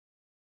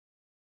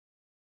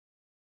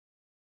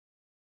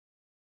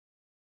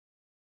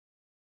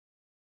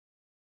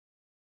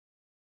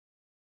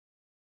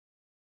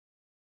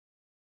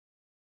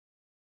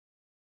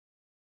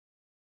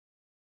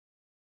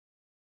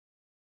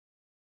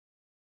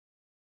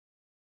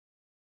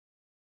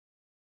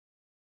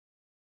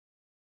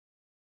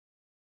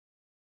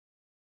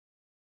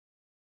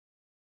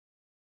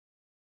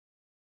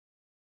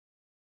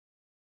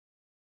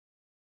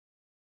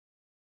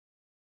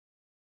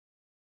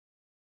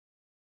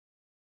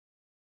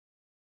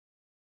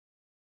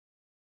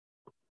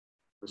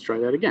Let's try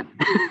that again.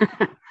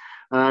 Good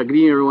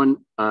evening, everyone.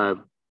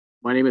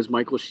 My name is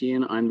Michael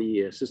Sheehan. I'm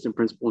the assistant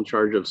principal in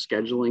charge of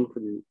scheduling for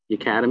the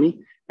Academy,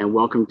 and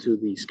welcome to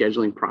the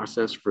scheduling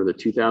process for the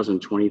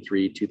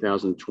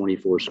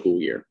 2023-2024 school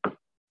year.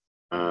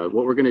 What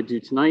we're going to do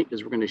tonight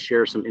is we're going to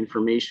share some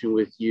information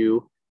with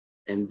you,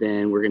 and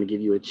then we're going to give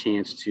you a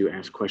chance to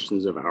ask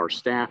questions of our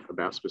staff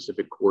about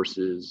specific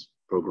courses,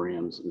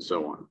 programs, and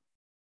so on.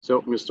 So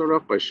I'm going to start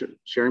off by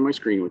sharing my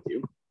screen with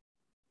you.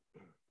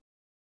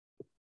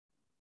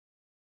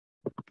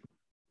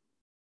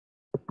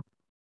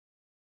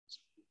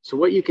 So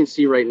what you can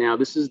see right now,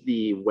 this is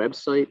the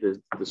website, the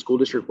school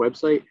district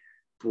website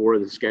for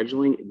the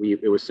scheduling.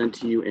 It was sent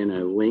to you in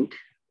a link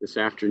this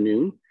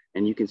afternoon,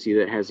 and you can see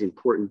that it has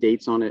important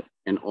dates on it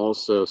and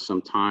also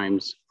some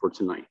times for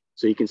tonight.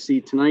 So you can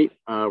see tonight,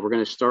 we're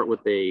going to start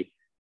with a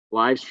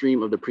live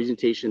stream of the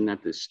presentation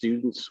that the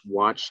students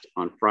watched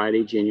on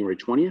Friday, January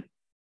 20th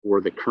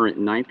for the current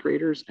ninth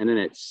graders. And then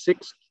at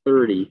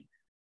 6:30,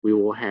 we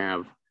will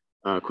have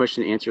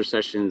question and answer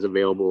sessions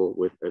available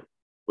with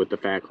the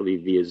faculty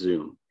via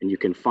Zoom. And you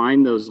can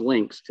find those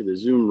links to the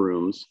Zoom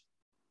rooms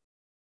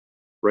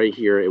right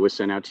here. It was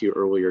sent out to you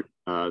earlier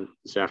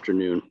this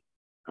afternoon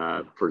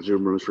for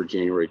Zoom rooms for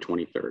January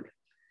 23rd.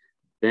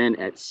 Then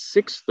at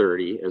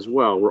 6:30 as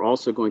well, we're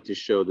also going to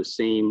show the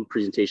same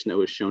presentation that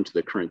was shown to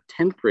the current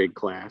 10th grade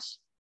class.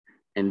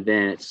 And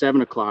then at 7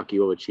 o'clock,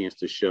 you'll have a chance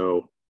to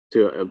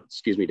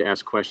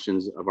ask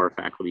questions of our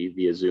faculty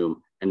via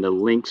Zoom. And the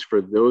links for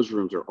those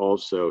rooms are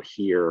also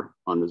here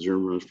on the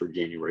Zoom rooms for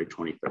January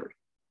 23rd.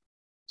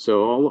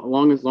 So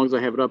as long as I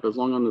have it up, as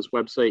long on this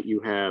website,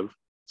 you have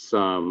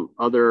some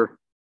other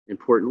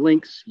important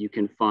links. You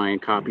can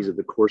find copies of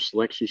the course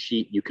selection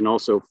sheet. You can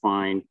also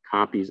find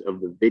copies of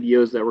the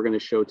videos that we're going to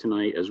show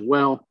tonight as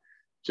well,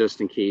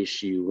 just in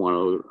case you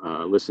want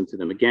to listen to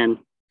them again.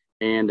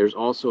 And there's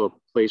also a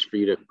place for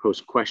you to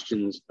post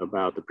questions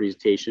about the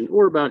presentation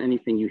or about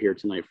anything you hear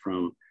tonight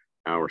from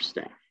our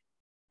staff.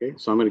 Okay,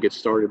 so I'm going to get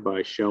started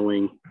by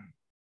showing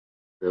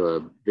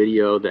the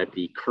video that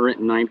the current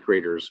ninth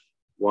graders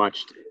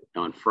watched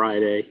on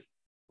Friday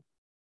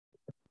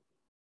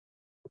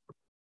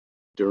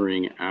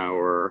during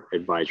our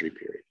advisory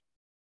period.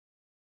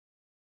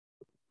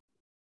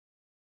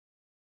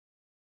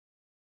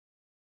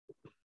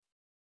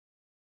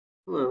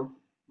 Hello,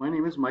 my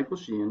name is Michael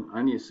Sheehan.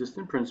 I'm the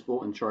assistant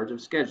principal in charge of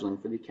scheduling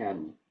for the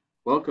Academy.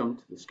 Welcome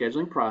to the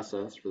scheduling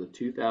process for the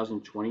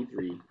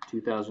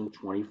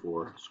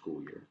 2023-2024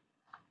 school year.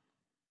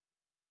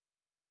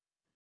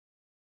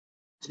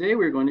 Today,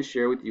 we're going to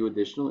share with you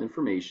additional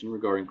information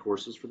regarding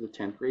courses for the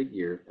 10th grade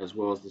year, as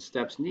well as the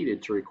steps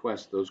needed to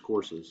request those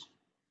courses.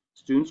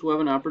 Students will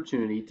have an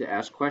opportunity to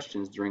ask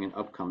questions during an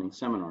upcoming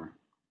seminar.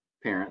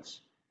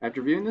 Parents,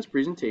 after viewing this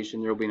presentation,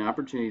 there will be an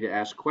opportunity to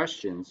ask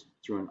questions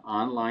through an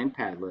online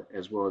Padlet,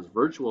 as well as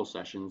virtual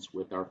sessions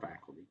with our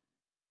faculty.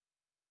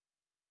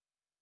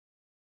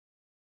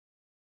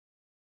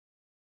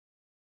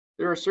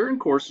 There are certain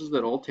courses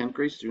that all 10th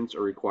grade students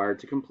are required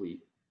to complete.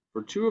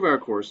 For two of our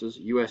courses,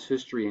 U.S.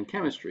 History and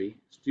Chemistry,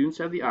 students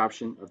have the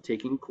option of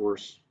taking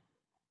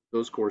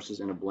those courses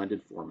in a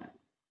blended format.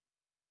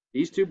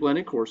 These two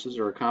blended courses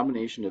are a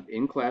combination of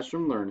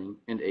in-classroom learning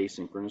and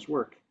asynchronous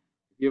work.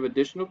 If you have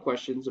additional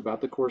questions about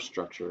the course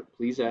structure,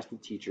 please ask the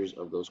teachers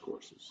of those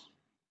courses.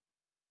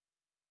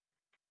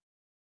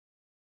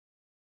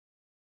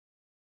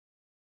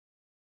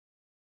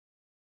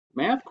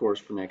 Math course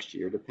for next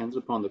year depends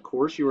upon the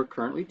course you are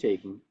currently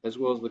taking, as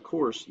well as the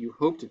course you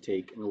hope to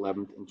take in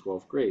 11th and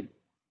 12th grade.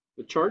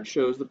 The chart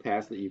shows the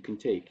paths that you can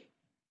take.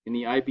 In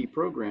the IB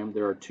program,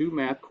 there are two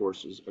math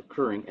courses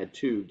occurring at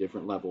two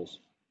different levels.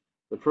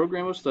 The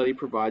program of study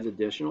provides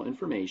additional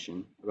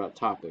information about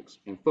topics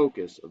and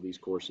focus of these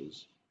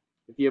courses.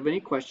 If you have any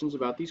questions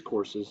about these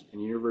courses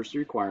and university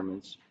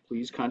requirements,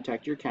 please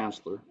contact your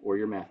counselor or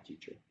your math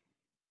teacher.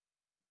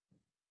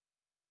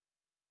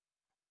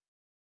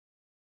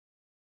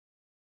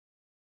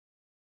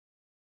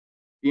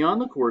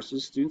 Beyond the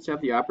courses, students have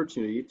the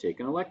opportunity to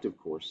take an elective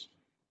course.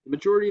 The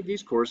majority of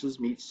these courses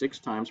meet 6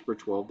 times per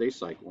 12-day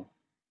cycle.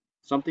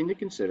 Something to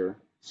consider,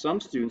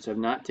 some students have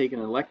not taken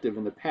an elective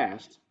in the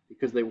past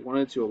because they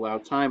wanted to allow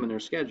time in their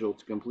schedule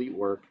to complete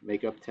work,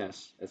 make up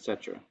tests,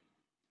 etc.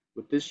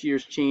 With this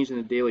year's change in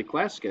the daily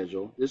class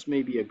schedule, this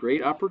may be a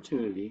great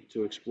opportunity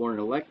to explore an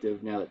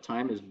elective now that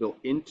time is built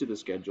into the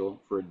schedule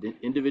for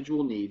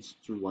individual needs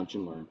through Lunch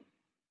and Learn.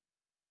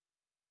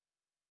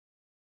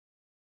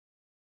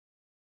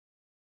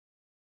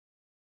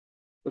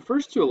 The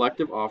first two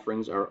elective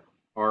offerings are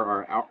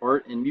our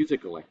art and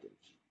music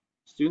electives.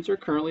 Students are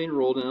currently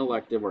enrolled in an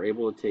elective are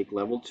able to take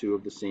level 2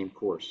 of the same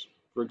course.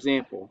 For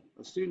example,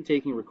 a student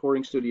taking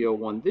Recording Studio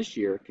 1 this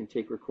year can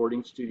take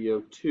Recording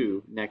Studio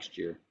 2 next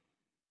year.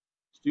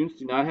 Students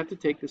do not have to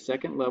take the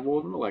second level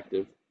of an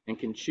elective and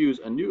can choose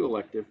a new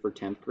elective for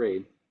 10th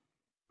grade.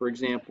 For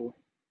example,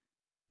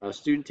 a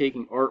student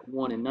taking Art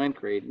 1 in 9th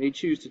grade may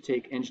choose to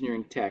take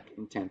Engineering Tech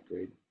in 10th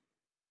grade.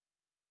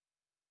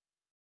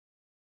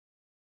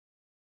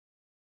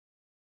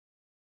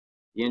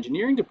 The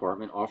engineering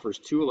department offers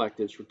 2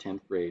 electives for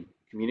 10th grade,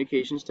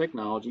 Communications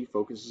technology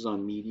focuses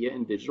on media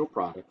and digital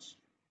products.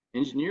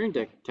 Engineering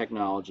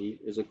technology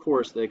is a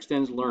course that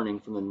extends learning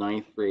from the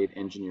 9th grade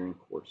engineering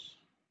course.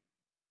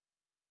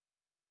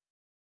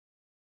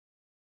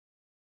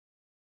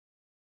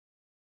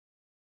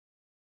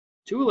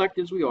 Two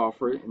electives we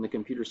offer in the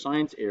computer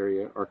science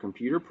area are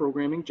computer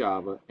programming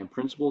Java and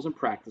principles and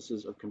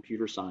practices of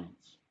computer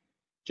science.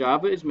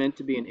 Java is meant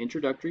to be an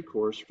introductory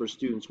course for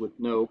students with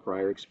no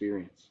prior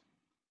experience.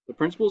 The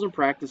principles and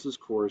practices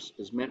course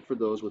is meant for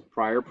those with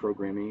prior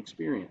programming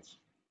experience.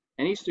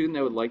 Any student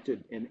that would like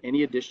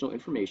any additional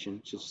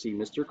information should see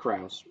Mr.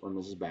 Krause or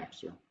Mrs.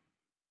 Baxter.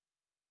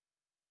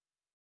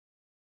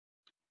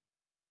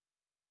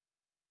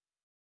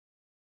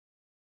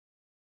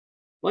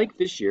 Like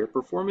this year,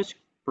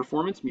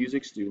 performance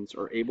music students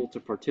are able to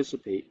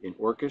participate in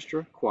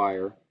orchestra,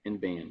 choir, and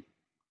band.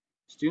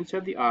 Students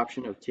have the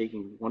option of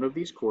taking one of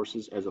these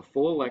courses as a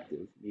full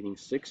elective, meaning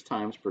 6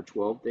 times per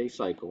 12-day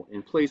cycle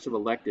in place of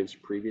electives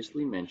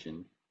previously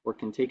mentioned, or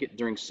can take it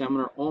during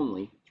seminar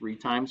only 3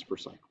 times per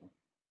cycle.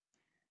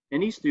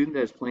 Any student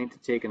that is planning to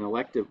take an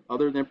elective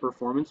other than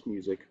performance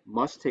music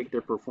must take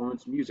their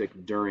performance music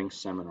during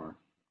seminar.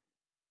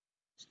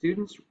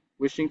 Students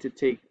wishing to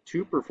take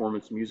 2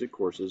 performance music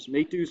courses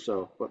may do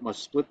so, but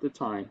must split the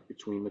time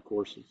between the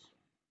courses.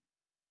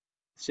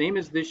 Same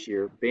as this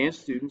year, band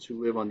students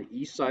who live on the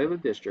east side of the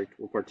district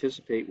will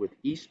participate with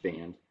East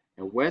Band,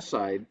 and West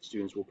Side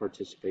students will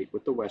participate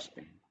with the West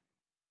Band.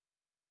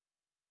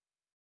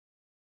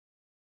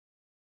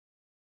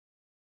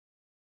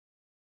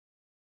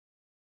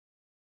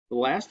 The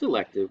last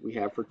elective we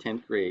have for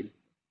 10th grade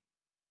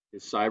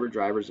is Cyber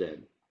Driver's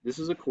Ed. This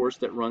is a course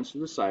that runs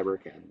through the Cyber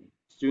Academy.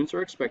 Students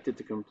are expected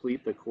to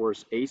complete the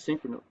course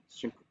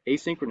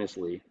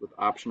asynchronously with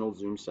optional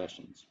Zoom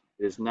sessions.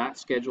 It is not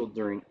scheduled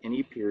during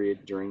any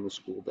period during the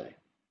school day.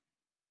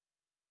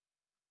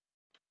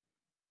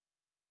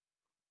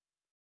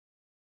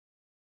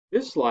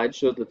 This slide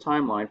shows the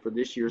timeline for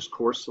this year's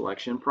course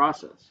selection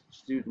process.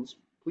 Students,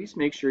 please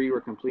make sure you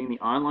are completing the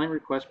online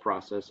request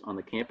process on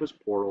the campus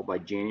portal by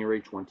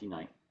January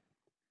 29th.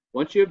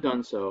 Once you have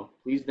done so,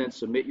 please then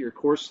submit your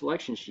course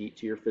selection sheet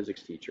to your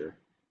physics teacher.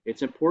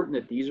 It's important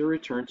that these are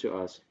returned to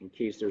us in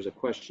case there's a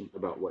question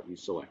about what you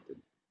selected.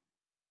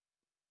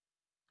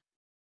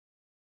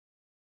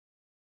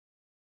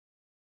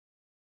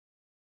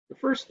 The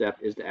first step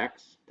is to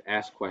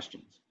ask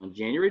questions. On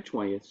January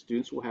 20th,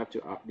 students will have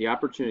the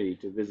opportunity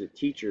to visit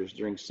teachers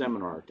during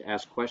seminar to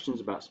ask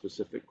questions about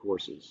specific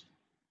courses.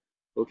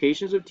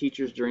 Locations of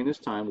teachers during this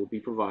time will be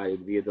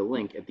provided via the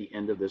link at the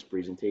end of this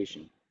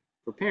presentation.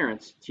 For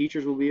parents,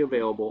 teachers will be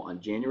available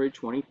on January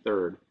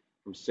 23rd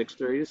from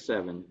 6:30 to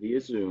 7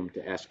 via Zoom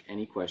to ask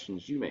any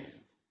questions you may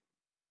have.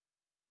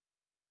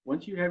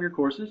 Once you have your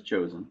courses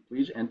chosen,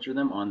 please enter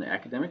them on the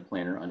academic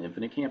planner on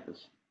Infinite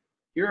Campus.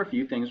 Here are a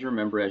few things to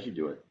remember as you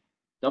do it.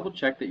 Double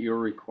check that your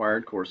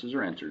required courses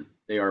are entered.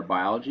 They are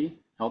Biology,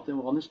 Health and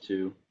Wellness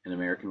 2, and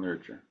American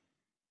Literature.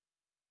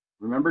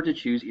 Remember to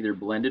choose either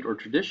blended or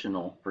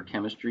traditional for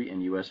chemistry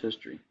and U.S.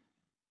 history.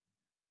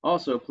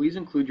 Also, please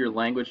include your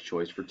language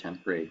choice for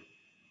 10th grade.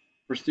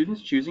 For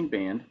students choosing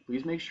band,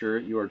 please make sure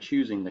you are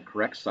choosing the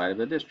correct side of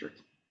the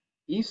district.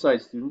 East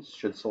Side students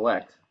should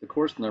select the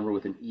course number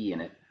with an E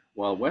in it,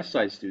 while West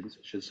Side students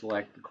should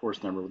select the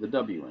course number with a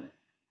W in it.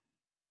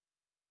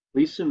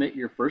 Please submit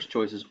your first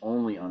choices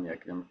only on the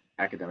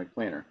academic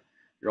planner.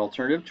 Your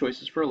alternative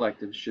choices for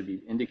electives should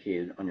be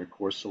indicated on your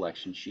course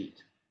selection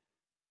sheet.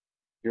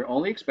 You're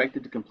only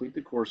expected to complete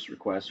the course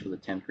request for the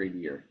 10th grade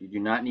year. You do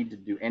not need to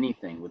do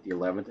anything with the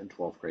 11th and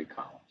 12th grade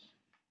columns.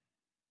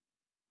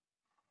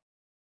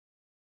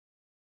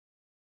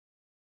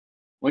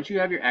 Once you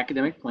have your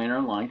academic planner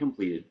online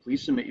completed,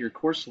 please submit your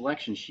course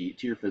selection sheet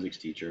to your physics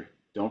teacher.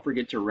 Don't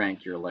forget to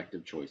rank your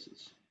elective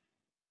choices.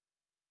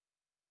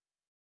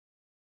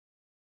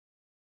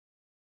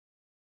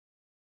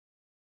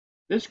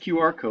 This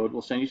QR code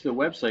will send you to the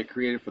website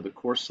created for the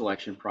course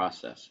selection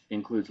process. It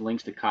includes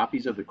links to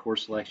copies of the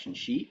course selection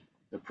sheet,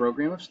 the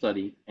program of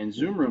study, and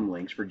Zoom room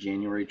links for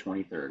January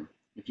 23rd.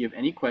 If you have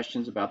any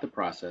questions about the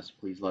process,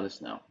 please let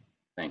us know.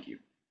 Thank you.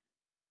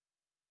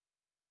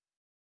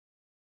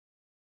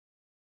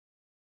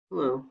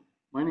 Hello,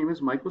 my name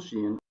is Michael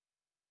Sheehan.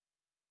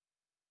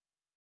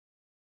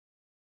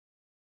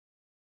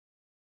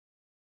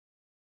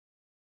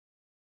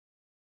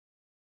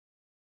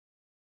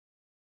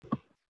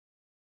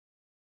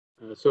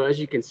 So as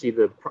you can see,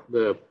 the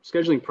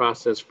scheduling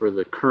process for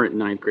the current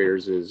 9th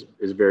graders is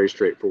very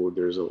straightforward.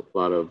 There's a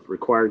lot of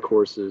required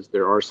courses.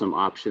 There are some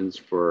options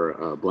for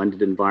a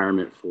blended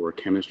environment for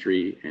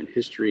chemistry and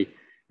history,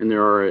 and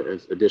there are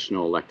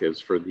additional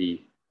electives for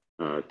the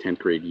 10th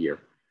grade year.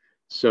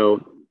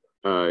 So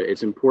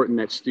it's important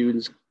that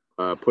students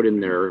put in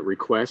their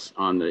requests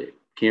on the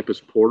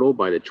campus portal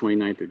by the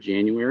 29th of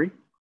January.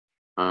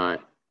 At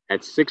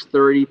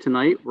 6:30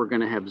 tonight, we're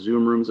going to have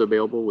Zoom rooms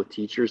available with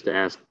teachers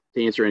to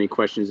answer any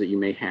questions that you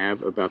may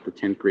have about the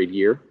 10th grade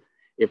year.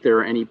 If there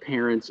are any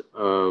parents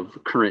of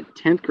current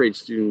 10th grade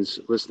students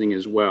listening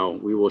as well,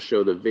 we will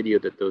show the video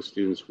that those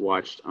students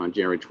watched on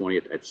January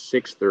 20th at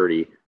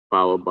 6:30,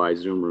 followed by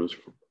Zoom rooms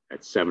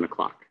at 7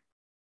 o'clock.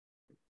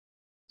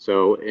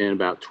 So in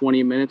about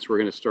 20 minutes, we're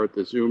going to start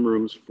the Zoom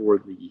rooms for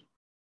the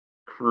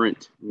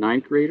current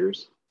 9th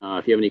graders.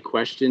 If you have any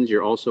questions,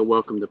 you're also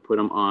welcome to put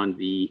them on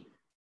the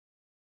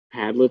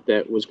Padlet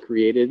that was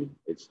created.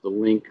 It's the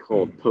link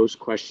called Post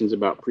Questions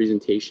About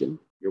Presentation.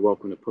 You're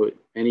welcome to put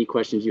any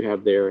questions you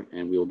have there,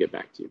 and we will get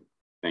back to you.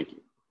 Thank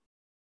you.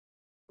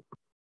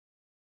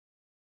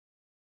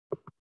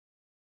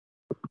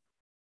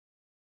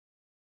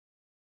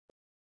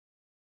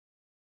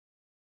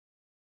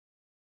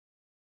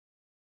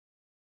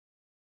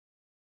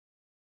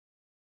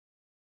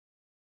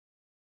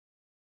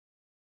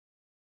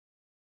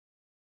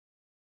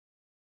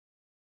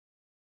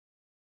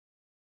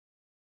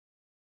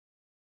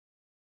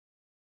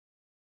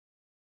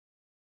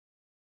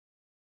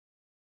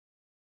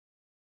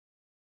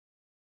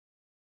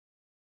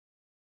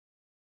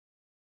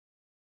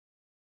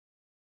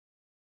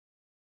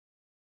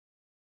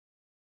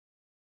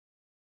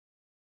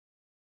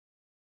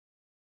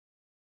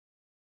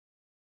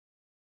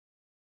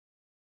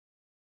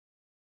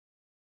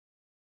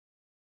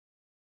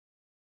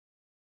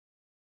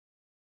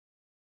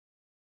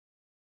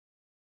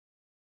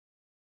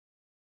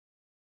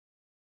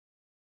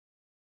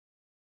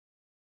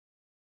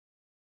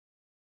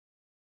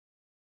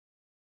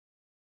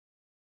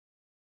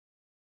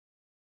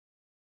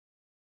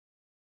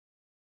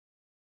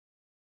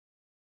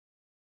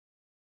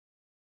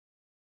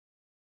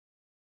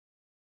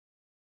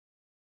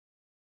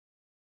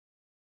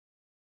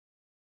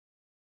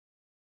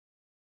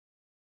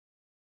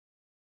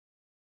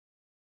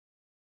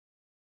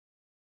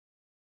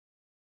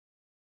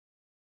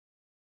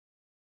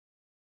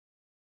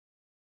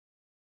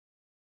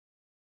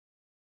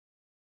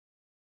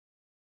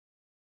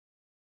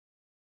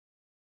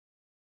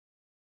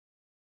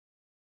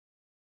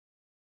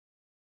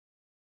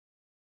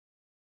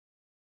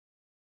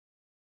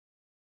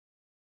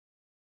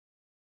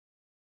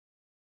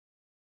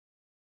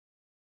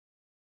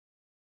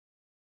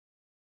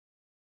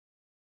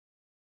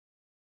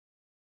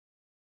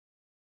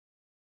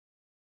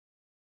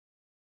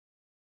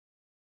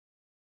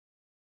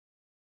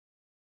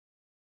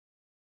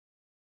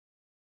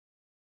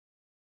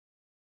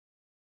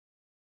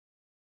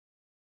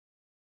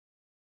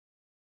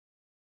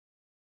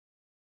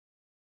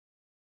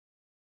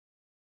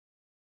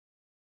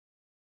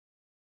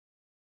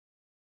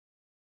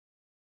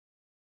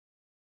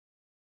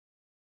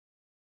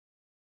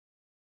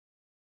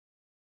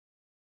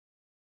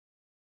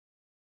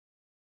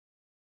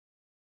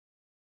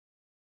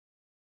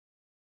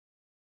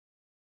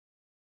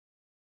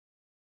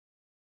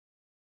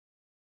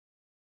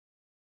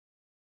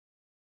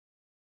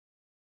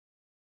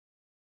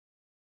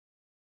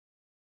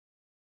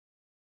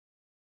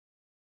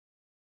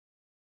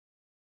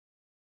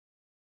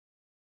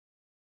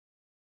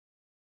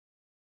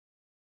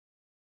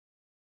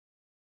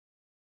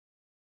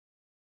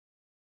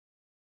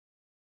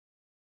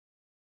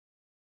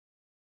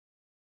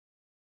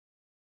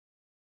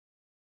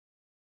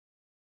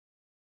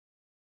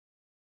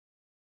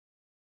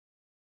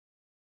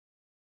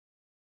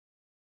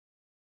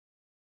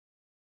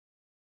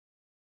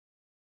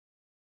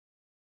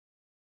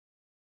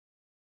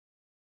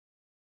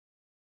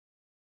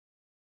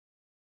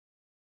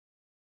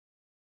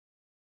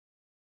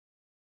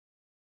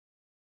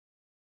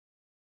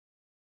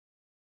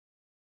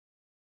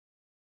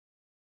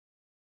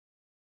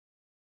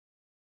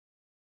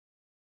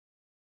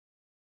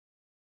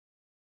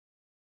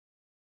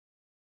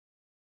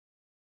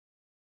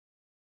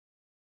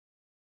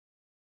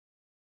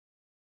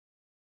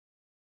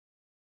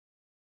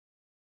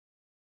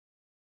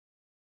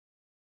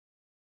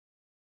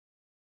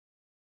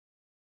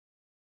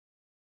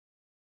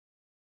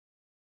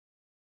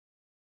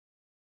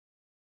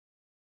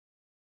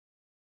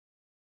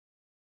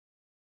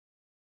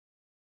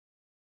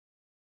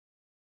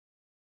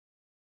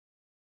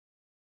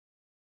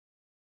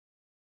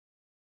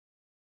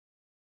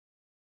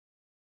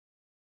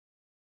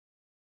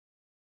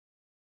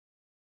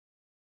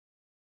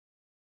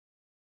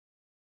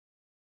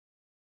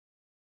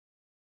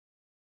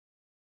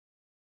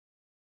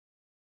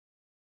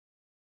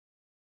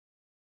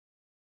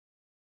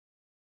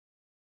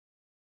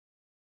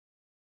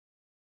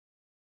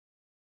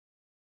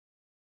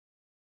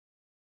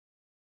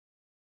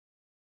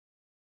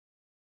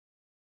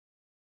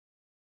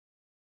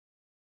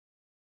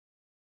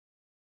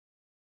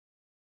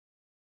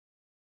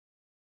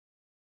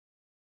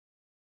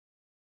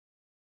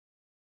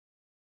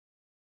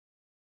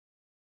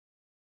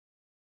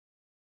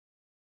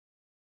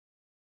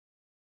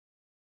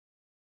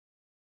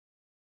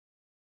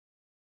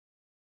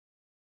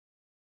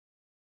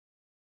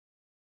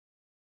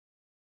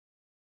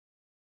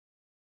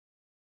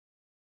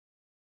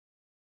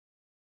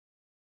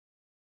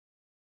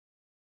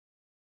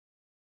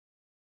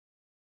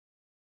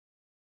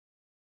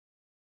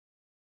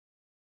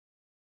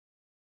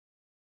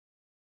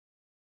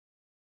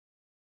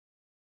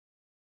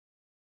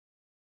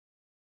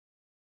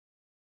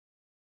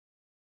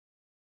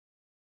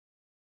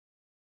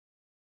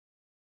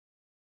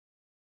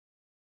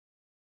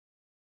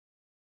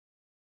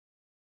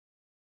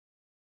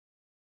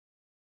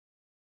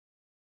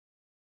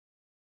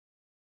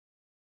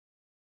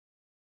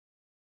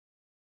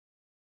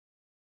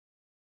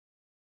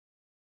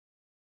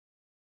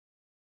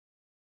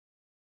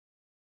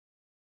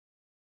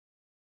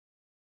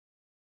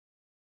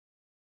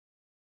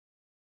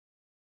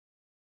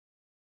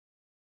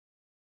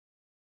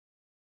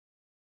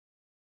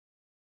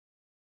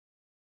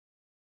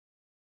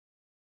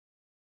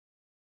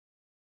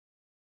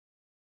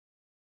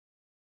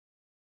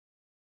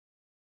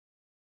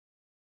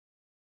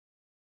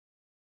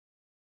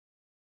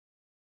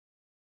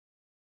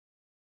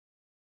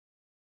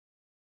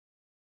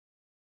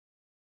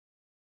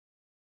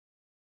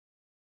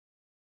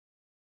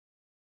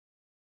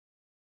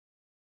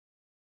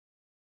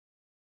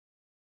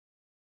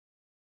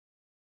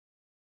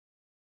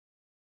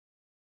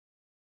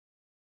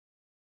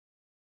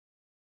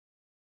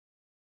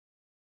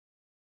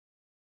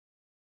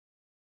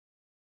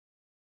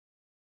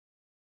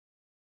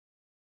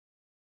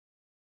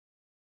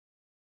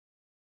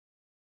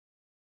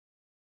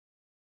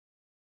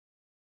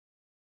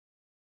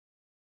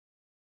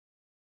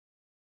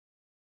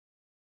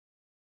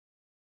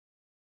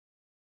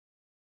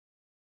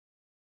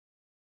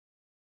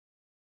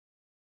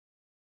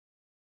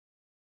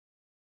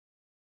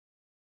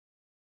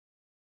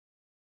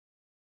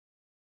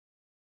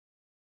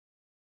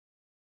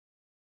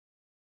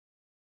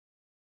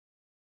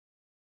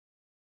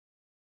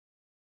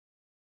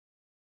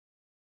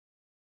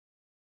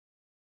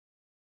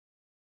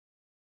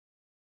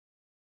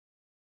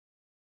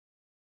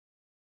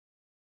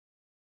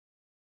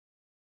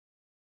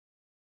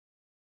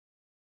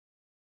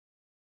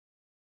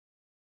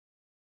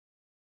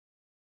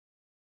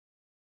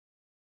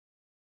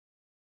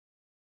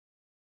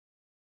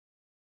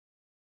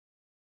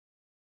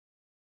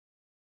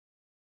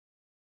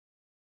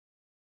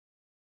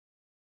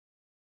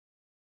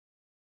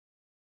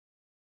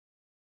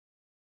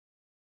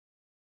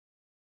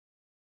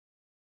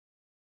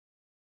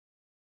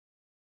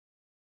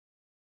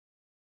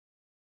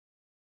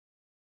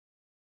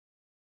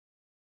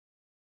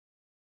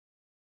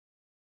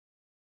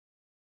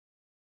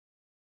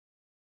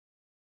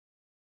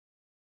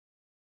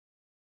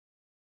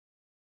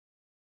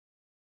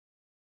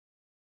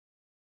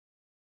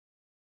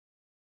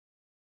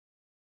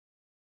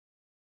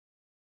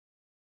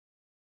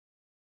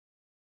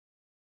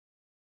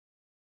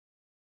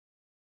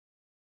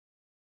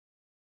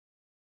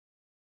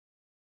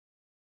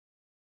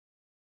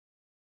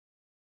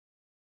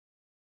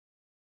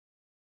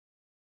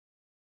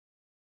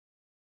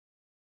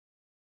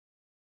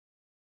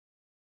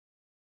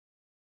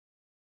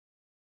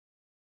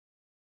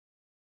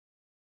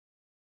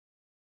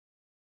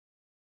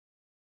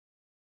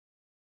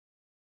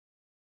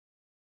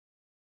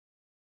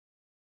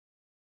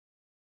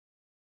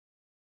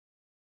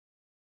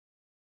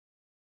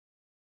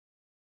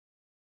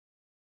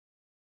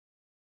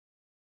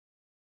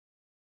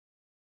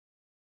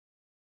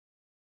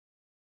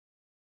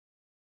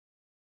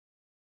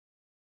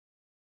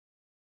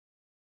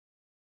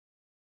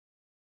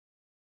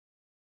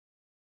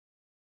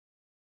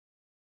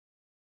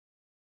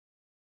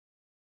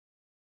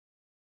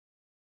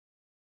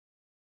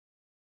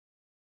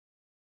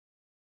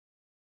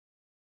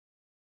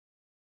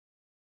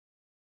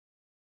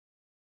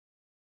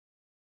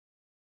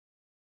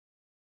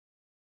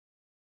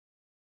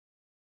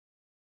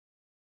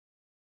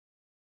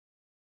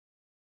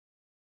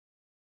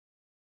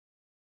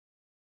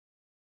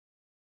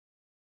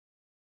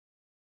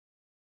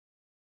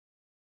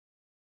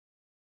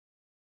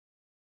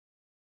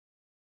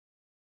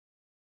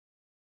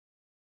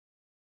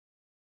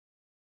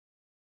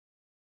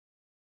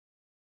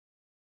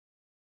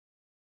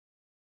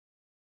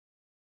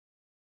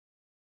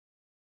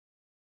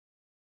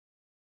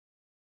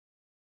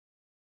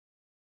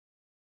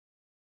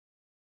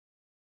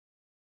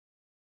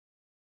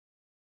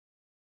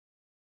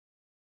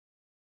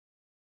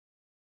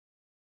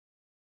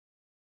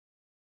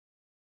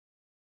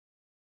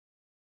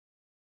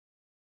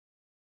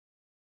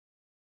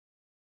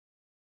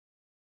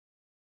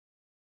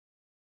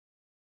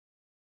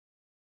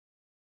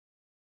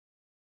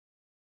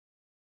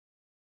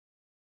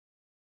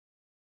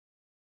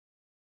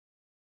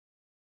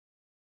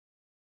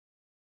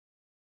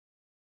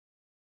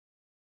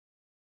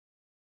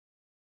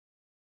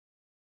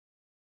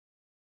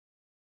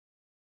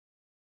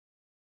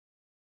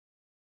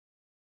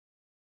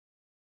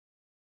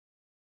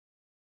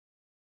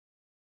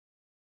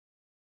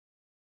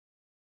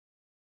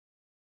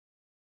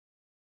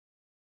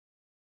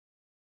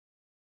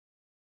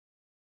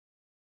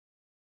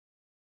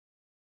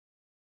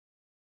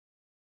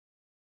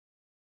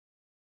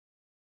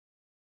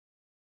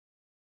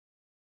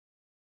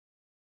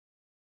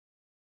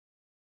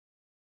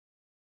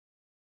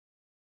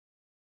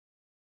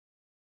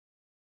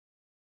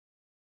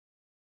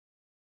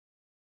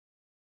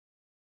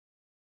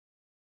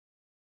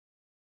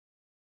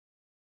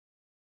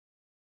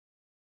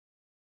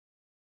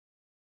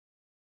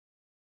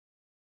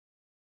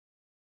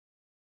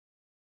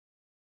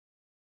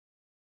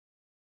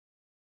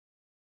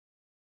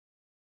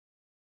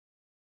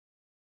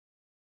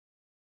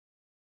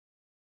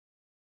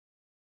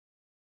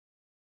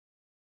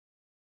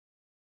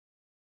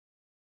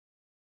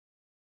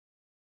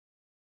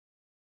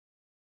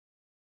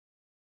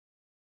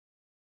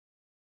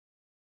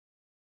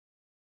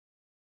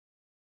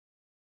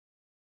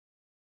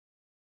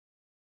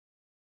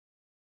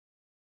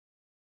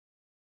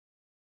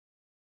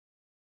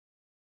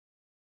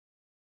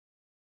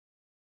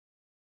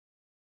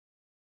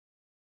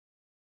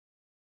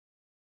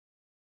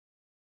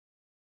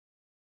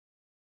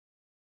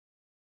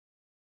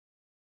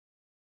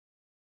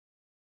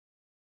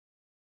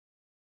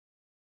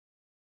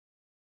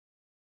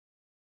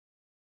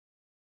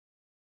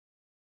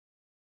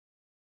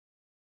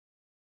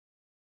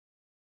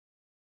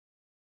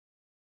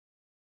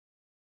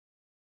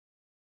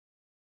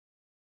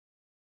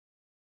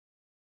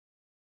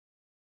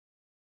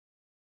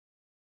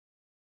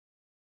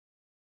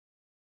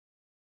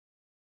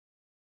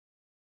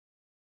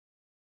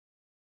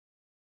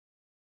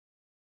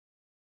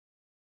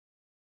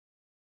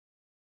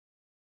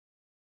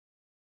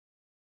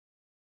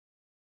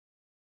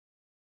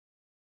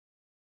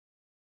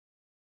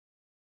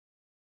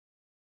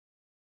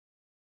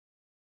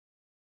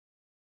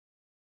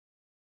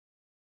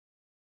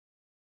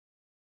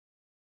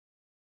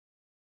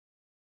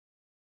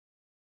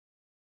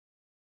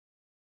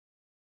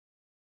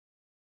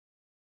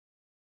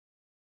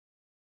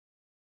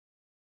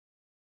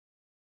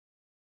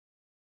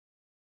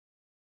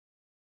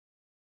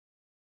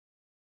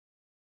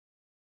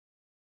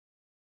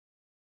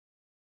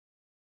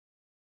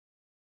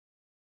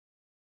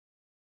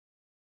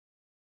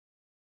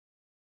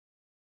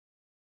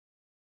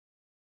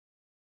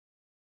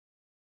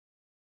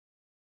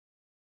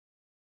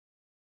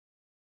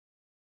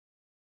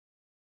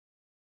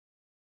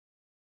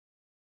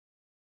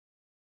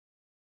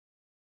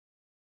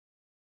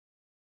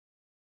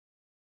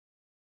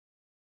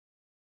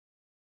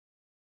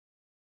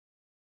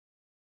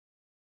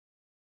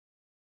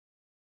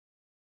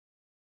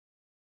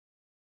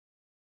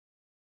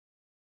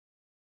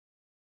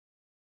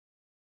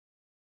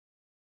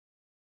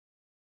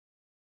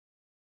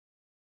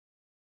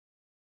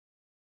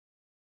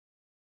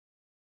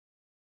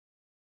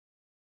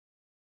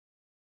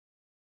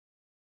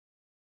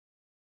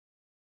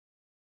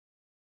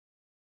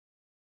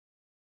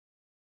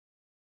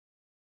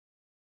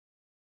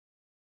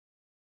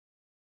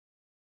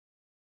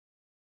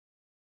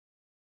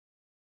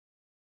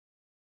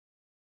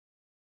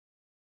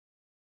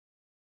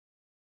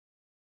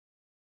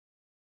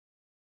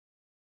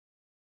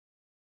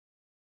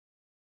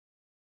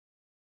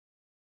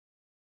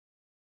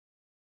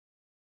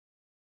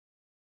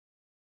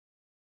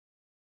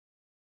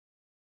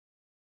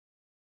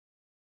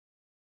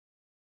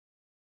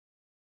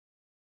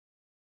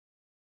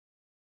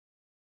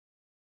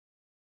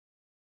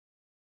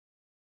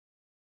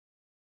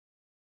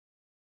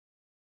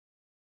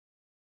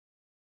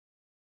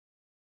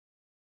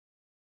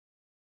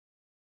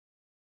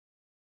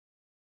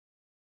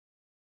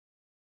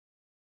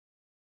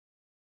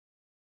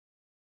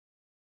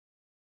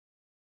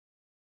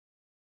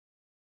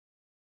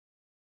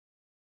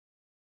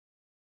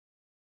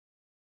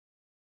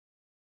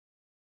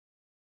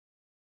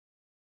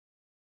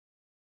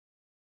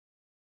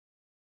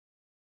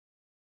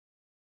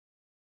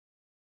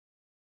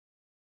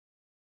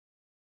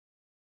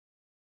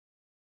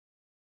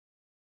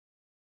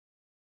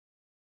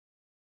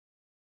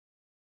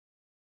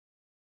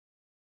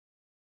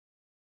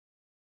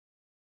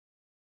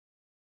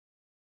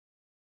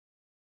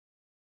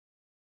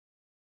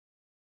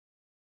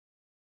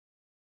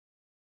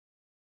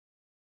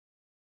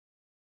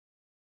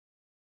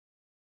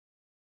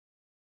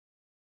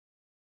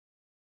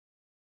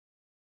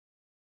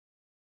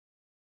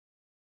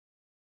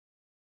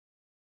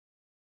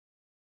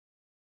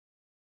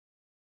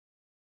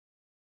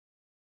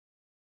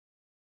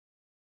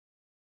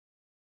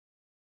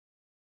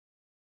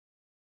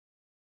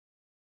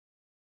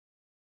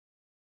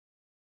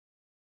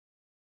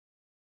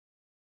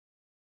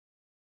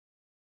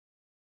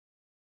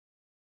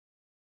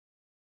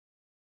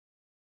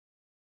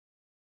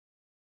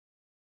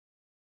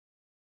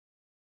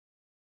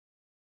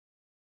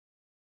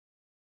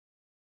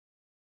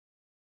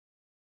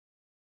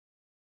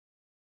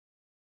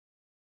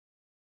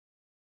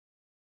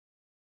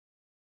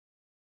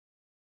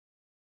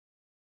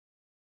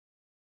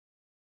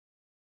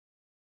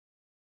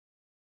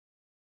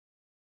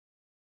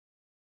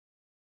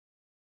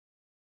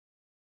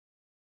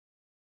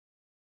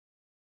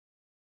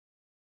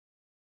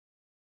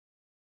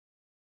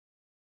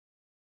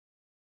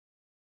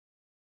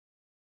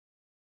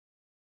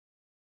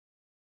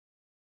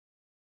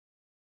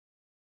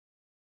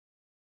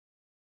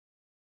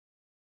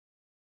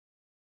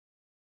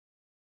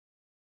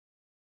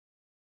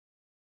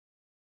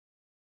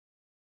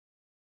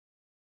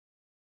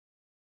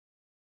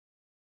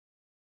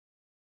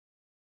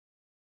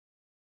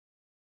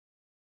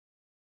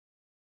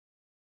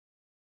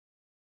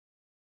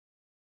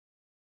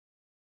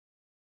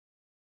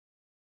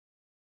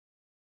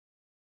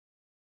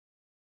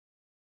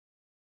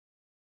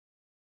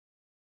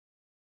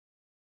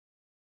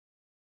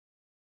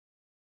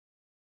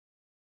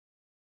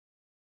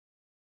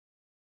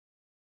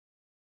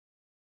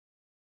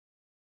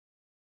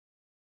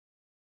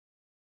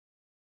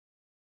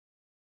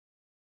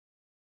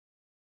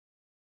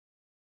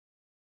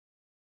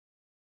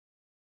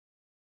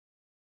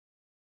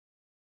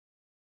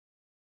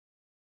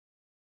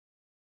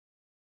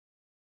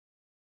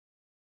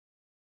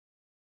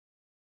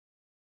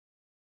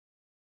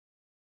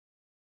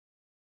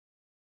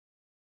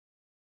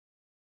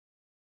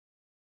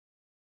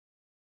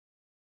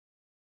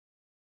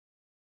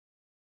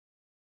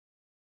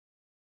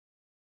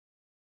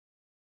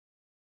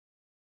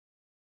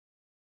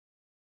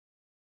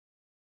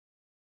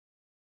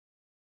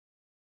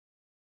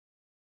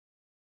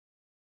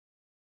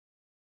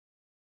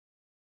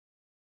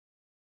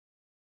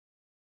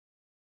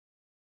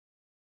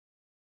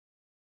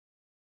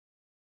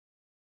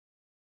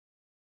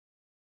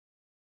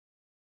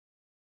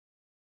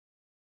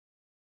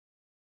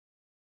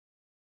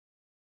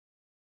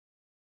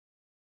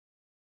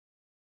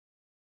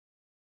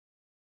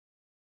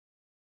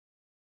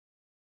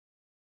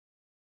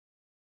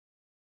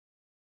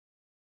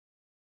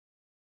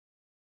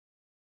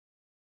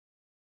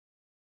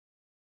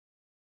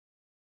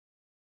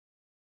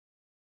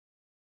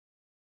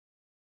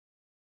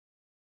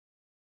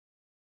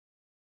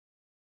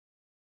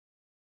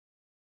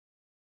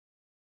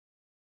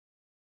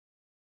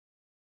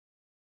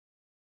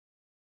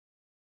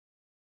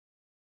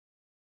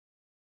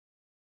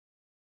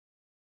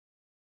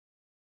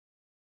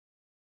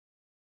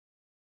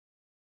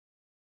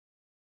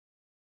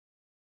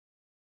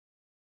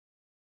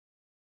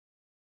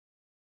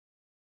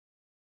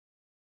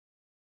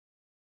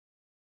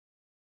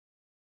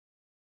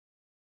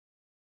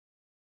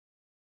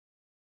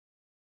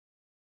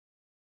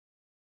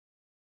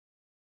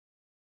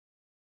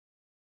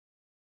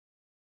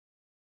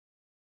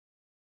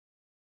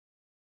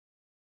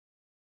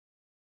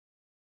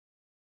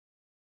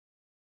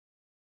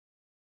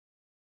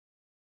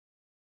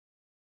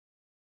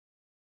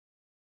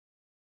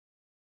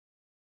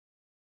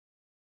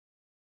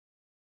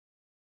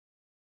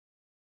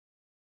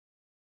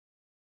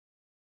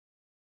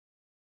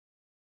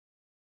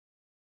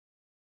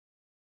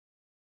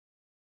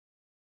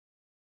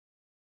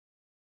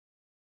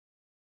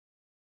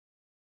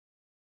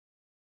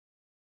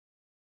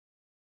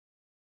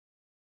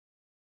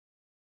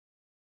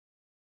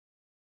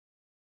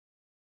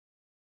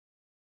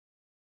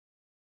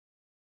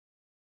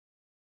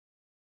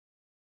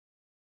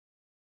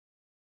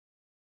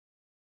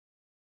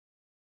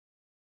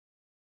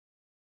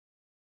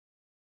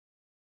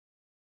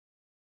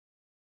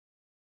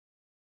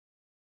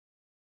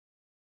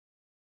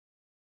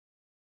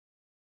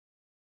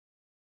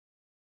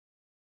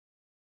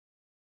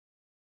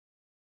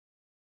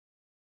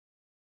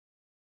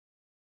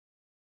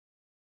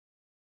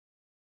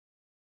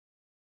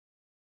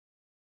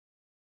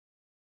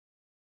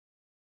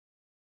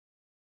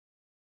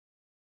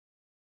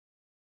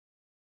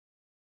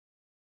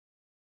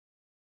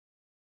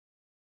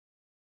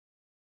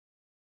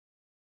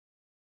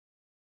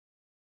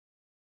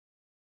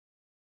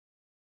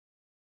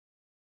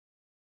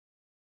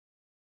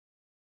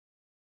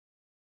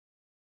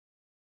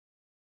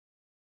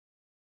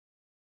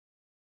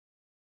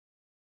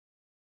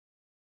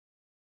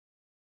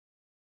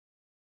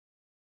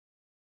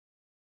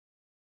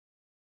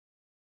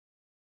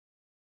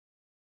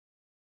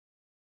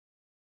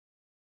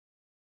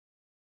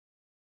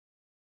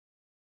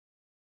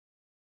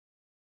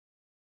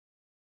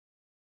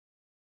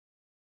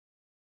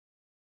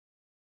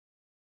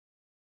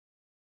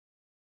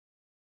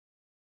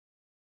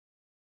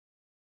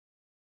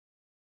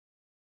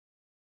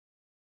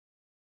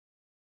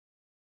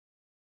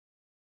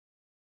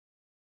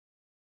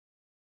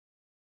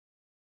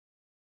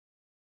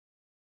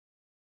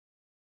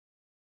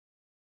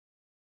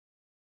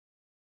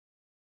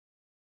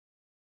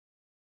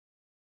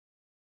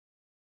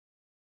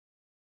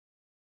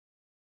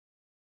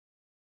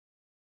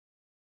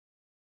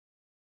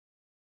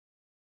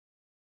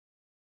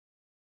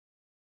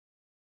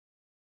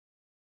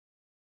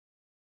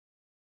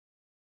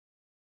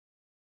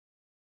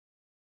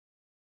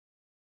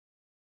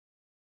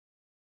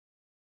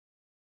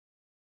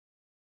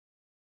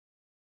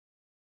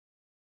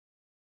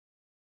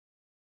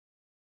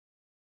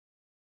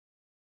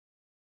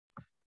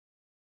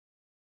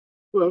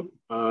 Hello.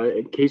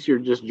 In case you're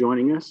just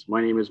joining us,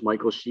 my name is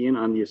Michael Sheehan.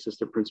 I'm the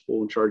assistant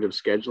principal in charge of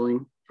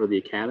scheduling for the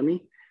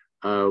academy.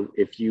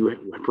 If you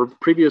were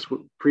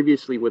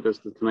previously with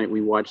us tonight,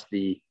 we watched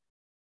the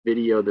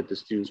video that the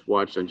students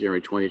watched on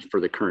January 20th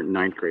for the current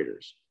ninth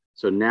graders.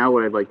 So now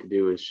what I'd like to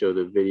do is show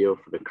the video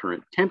for the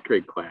current 10th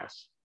grade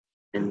class.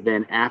 And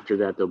then after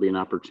that, there'll be an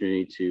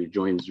opportunity to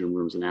join Zoom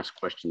rooms and ask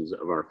questions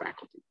of our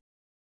faculty.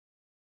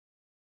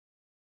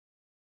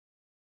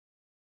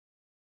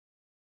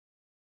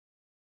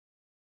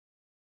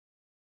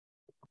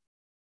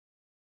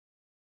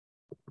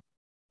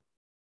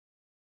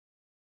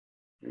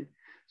 Okay.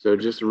 So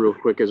just real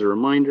quick as a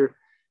reminder,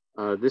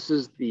 this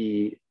is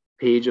the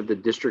page of the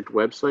district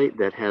website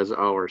that has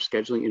our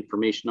scheduling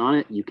information on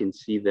it. You can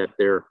see that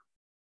there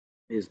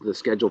is the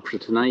schedule for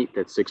tonight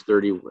at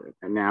 6:30,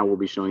 and now we'll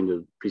be showing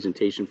the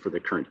presentation for the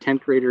current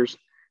 10th graders,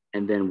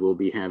 and then we'll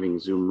be having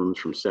Zoom rooms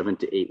from 7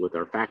 to 8 with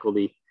our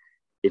faculty.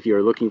 If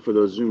you're looking for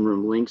those Zoom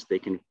room links, they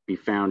can be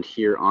found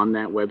here on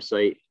that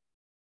website.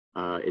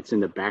 It's in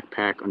the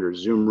backpack under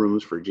Zoom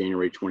rooms for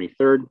January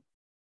 23rd.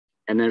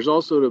 And there's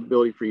also the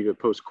ability for you to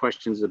post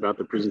questions about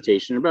the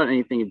presentation, about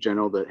anything in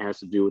general that has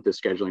to do with the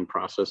scheduling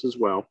process as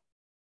well.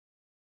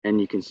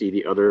 And you can see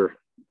the other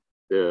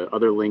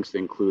links that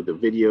include the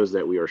videos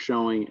that we are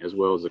showing, as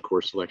well as the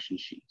course selection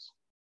sheets.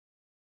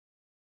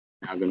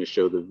 Now I'm going to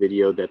show the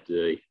video that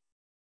the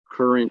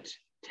current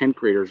 10th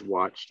graders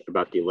watched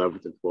about the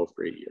 11th and 12th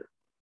grade year.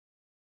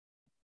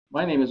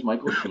 My name is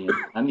Michael Sheehan.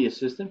 I'm the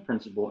assistant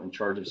principal in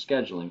charge of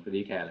scheduling for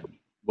the academy.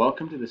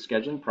 Welcome to the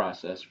scheduling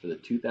process for the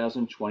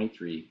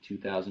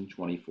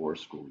 2023-2024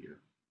 school year.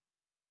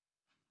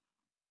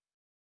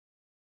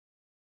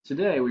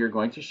 Today, we are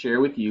going to share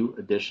with you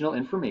additional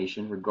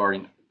information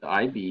regarding the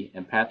IB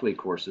and pathway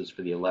courses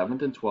for the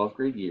 11th and 12th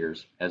grade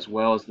years, as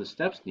well as the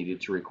steps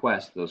needed to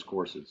request those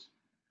courses.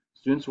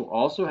 Students will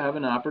also have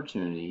an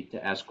opportunity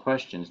to ask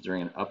questions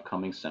during an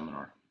upcoming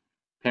seminar.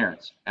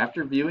 Parents,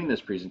 after viewing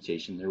this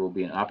presentation, there will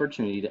be an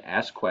opportunity to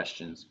ask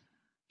questions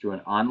through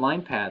an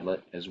online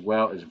Padlet as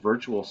well as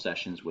virtual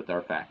sessions with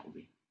our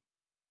faculty.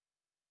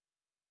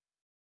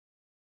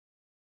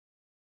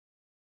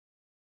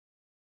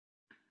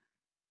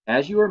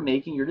 As you are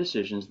making your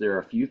decisions, there are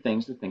a few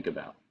things to think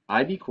about.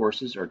 IB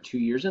courses are 2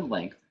 years in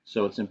length,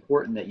 so it's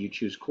important that you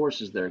choose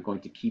courses that are going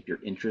to keep your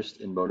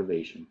interest and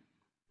motivation.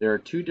 There are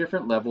 2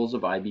 different levels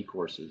of IB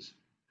courses.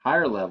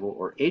 Higher level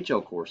or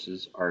HL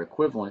courses are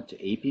equivalent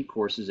to AP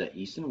courses at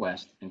East and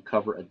West and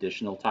cover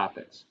additional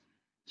topics.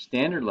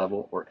 Standard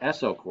level or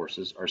SL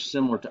courses are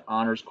similar to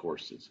honors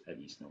courses at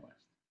East and West.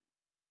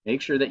 Make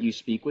sure that you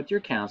speak with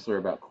your counselor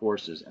about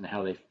courses and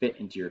how they fit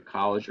into your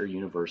college or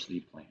university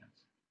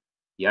plans.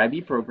 The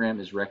IB program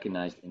is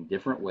recognized in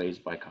different ways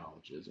by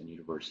colleges and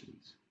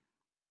universities.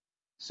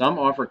 Some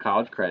offer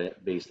college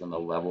credit based on the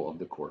level of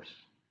the course.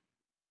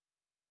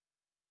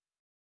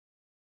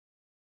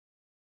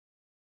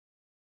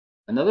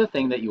 Another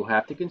thing that you'll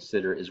have to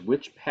consider is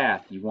which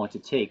path you want to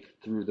take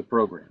through the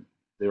program.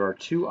 There are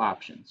 2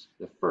 options.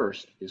 The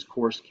first is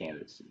course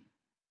candidacy.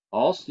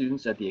 All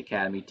students at the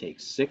Academy take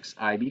 6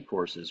 IB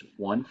courses,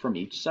 1 from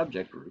each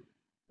subject group,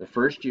 the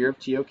first year of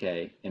TOK,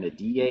 and a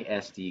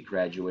DASD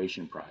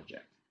graduation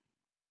project.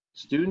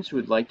 Students who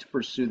would like to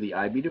pursue the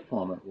IB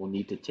diploma will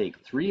need to take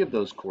 3 of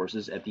those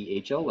courses at the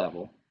HL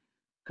level,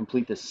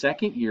 complete the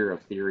second year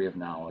of Theory of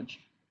Knowledge,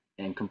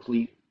 and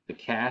complete the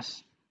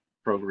CAS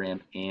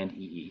program and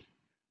EE.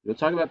 We'll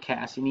talk about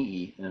CAS and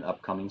EE in an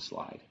upcoming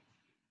slide.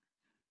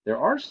 There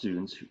are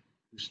students who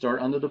start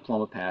on the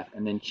diploma path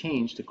and then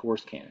change to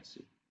course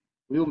candidacy.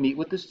 We will meet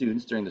with the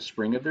students during the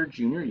spring of their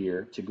junior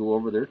year to go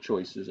over their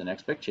choices and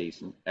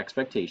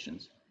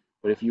expectations,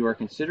 but if you are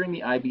considering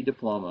the IB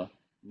diploma,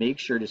 make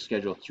sure to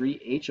schedule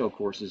 3 HL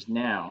courses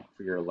now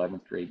for your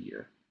 11th grade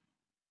year.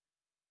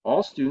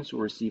 All students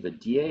will receive a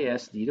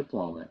DASD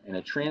diploma and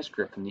a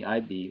transcript from the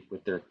IB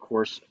with their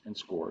course and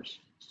scores.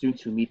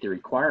 Students who meet the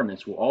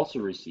requirements will also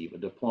receive a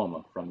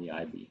diploma from the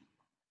IB.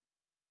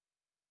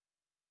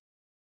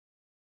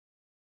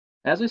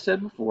 As I said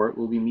before,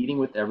 we'll be meeting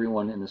with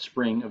everyone in the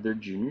spring of their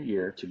junior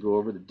year to go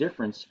over the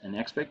difference and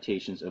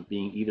expectations of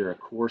being either a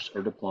course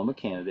or diploma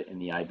candidate in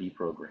the IB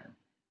program.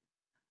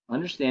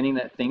 Understanding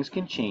that things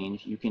can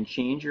change, you can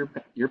change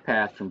your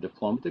path from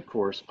diploma to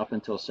course up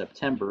until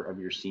September of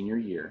your senior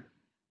year.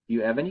 If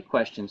you have any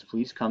questions,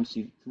 please come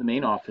to the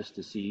main office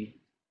to see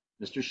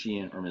Mr.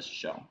 Sheehan or Ms.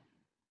 Shell.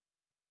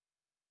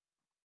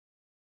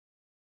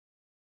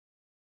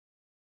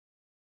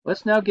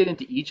 Let's now get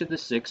into each of the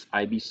 6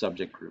 IB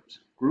subject groups.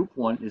 Group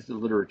 1 is the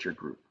literature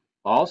group.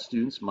 All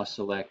students must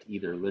select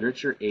either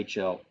literature,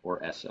 HL,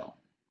 or SL.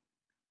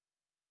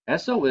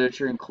 SL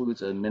literature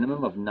includes a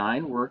minimum of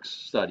 9 works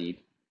studied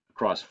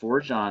across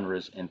 4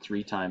 genres and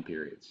 3 time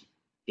periods.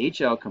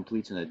 HL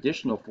completes an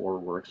additional 4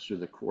 works through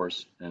the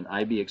course and an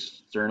IB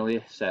externally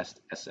assessed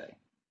essay.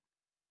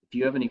 If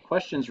you have any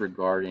questions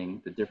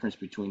regarding the difference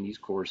between these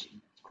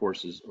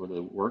courses or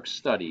the works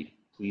studied,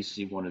 please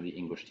see one of the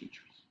English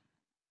teachers.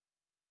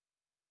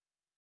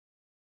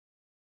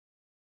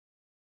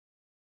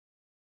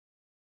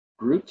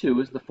 Group 2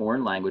 is the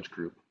foreign language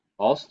group.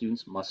 All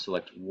students must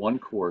select one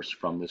course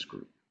from this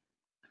group.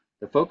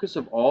 The focus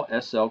of all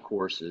SL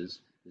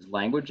courses is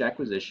language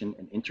acquisition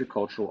and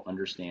intercultural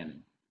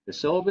understanding. The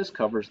syllabus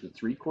covers the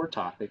 3 core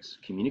topics: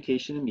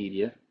 communication and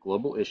media,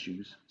 global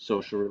issues,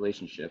 social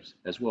relationships,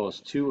 as well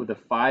as 2 of the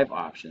 5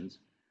 options: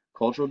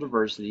 cultural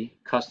diversity,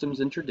 customs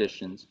and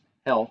traditions,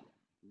 health,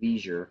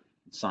 leisure,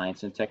 and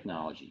science and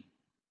technology.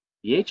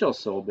 The HL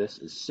syllabus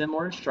is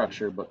similar in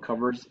structure but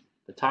covers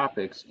the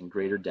topics in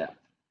greater depth.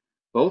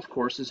 Both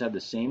courses have the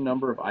same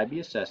number of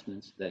IB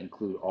assessments that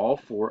include all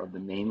 4 of the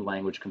main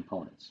language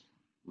components: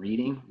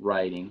 reading,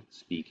 writing,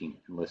 speaking,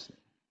 and listening.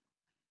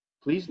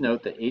 Please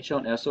note that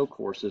HL and SL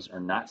courses are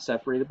not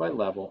separated by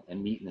level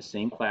and meet in the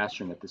same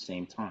classroom at the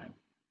same time.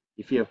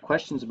 If you have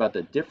questions about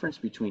the difference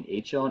between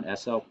HL and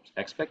SL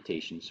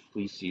expectations,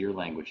 please see your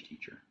language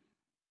teacher.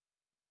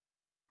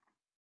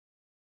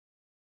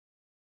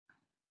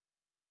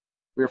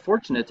 We are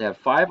fortunate to have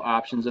 5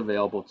 options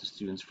available to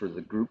students for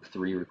the Group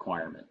 3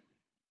 requirement.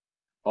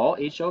 All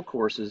HL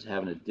courses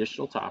have an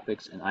additional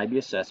topics and IB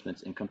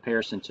assessments in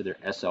comparison to their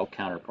SL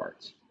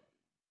counterparts.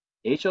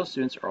 HL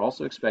students are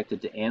also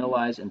expected to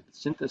analyze and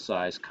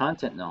synthesize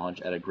content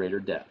knowledge at a greater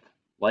depth.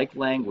 Like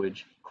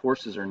language,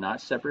 courses are not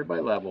separated by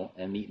level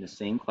and meet in the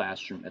same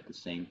classroom at the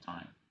same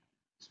time.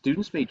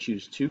 Students may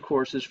choose 2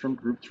 courses from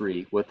Group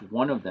 3, with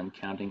one of them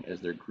counting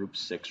as their Group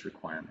 6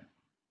 requirement.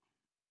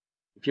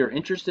 If you are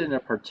interested in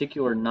a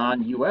particular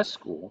non-US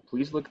school,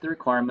 please look at the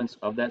requirements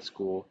of that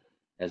school,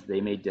 as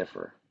they may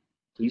differ.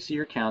 Please see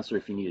your counselor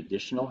if you need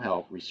additional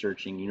help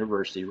researching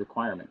university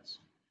requirements.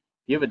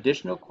 If you have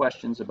additional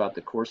questions about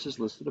the courses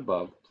listed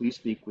above, please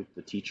speak with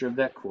the teacher of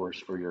that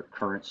course or your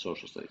current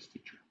social studies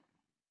teacher.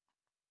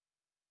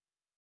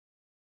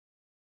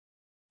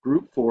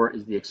 Group 4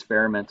 is the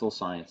experimental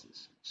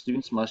sciences.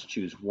 Students must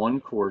choose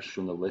one course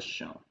from the list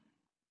shown.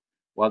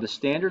 While the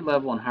standard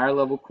level and higher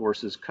level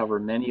courses cover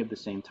many of the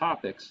same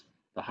topics,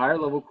 the higher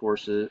level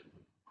course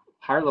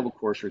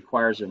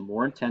requires a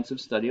more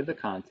intensive study of the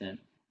content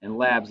and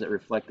labs that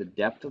reflect the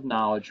depth of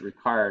knowledge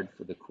required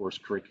for the course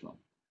curriculum.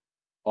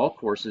 All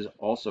courses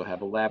also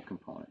have a lab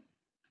component.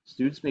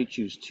 Students may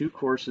choose 2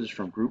 courses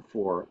from Group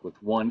 4,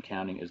 with one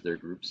counting as their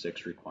Group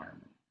 6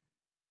 requirement.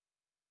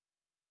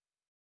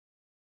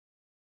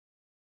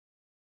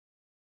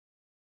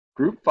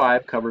 Group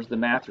 5 covers the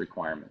math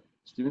requirement.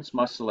 Students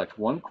must select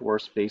one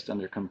course based on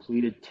their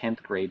completed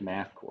 10th grade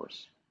math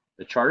course.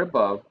 The chart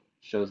above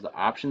shows the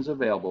options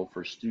available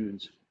for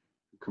students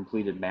who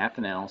completed math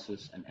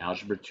analysis and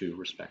algebra 2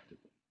 respectively.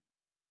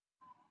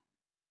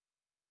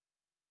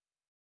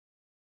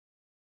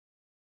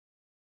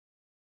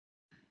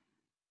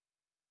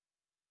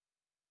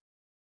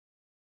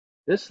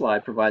 This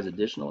slide provides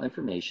additional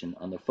information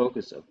on the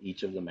focus of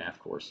each of the math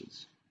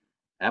courses.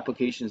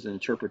 Applications and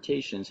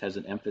Interpretations has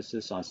an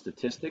emphasis on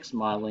statistics,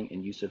 modeling,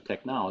 and use of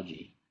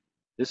technology.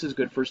 This is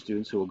good for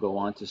students who will go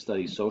on to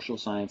study social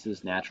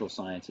sciences, natural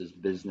sciences,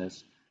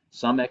 business,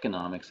 some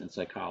economics, and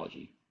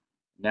psychology.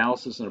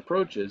 Analysis and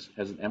Approaches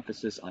has an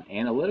emphasis on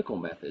analytical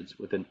methods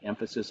with an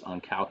emphasis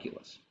on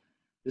calculus.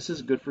 This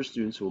is good for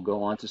students who will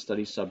go on to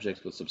study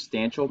subjects with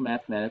substantial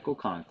mathematical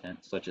content,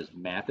 such as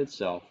math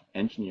itself,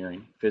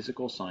 engineering,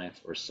 physical science,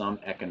 or some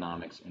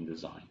economics and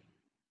design.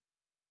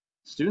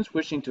 Students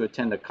wishing to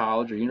attend a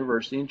college or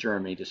university in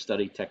Germany to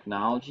study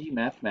technology,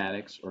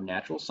 mathematics, or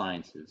natural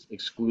sciences,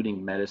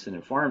 excluding medicine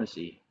and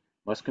pharmacy,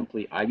 must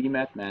complete IB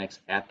mathematics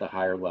at the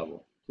higher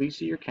level. Please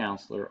see your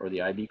counselor or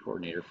the IB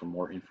coordinator for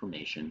more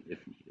information if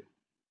needed.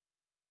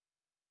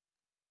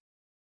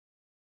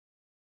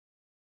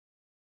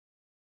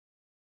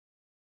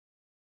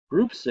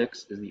 Group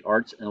 6 is the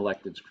Arts and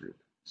Electives group.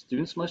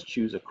 Students must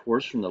choose a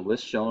course from the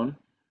list shown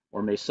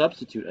or may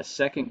substitute a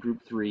second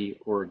Group 3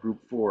 or a Group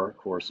 4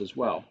 course as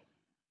well.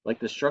 Like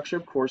the structure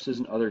of courses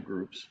in other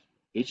groups,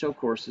 HL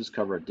courses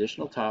cover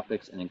additional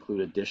topics and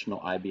include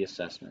additional IB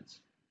assessments.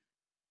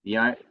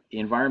 The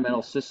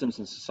Environmental Systems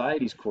and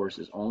Societies course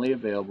is only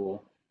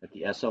available at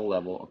the SL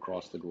level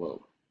across the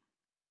globe.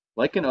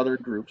 Like in other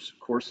groups,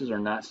 courses are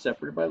not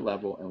separated by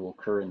level and will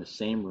occur in the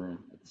same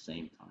room at the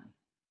same time.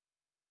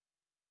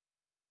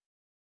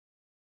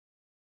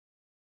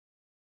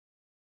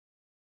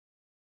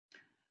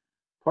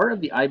 Part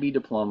of the IB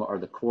diploma are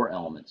the core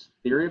elements: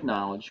 theory of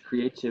knowledge,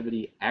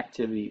 creativity,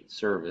 activity,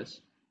 service,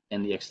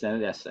 and the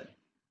extended essay.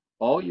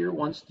 All Year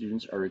 1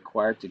 students are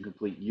required to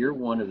complete Year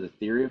 1 of the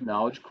theory of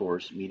knowledge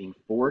course, meeting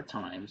 4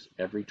 times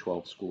every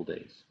 12 school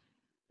days.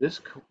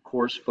 This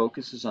course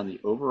focuses on the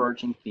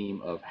overarching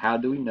theme of how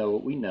do we know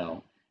what we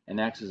know, and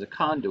acts as a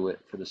conduit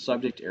for the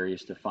subject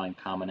areas to find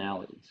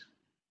commonalities.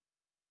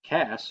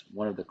 CAS,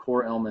 one of the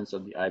core elements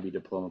of the IB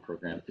diploma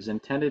program, is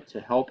intended to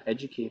help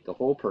educate the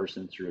whole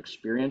person through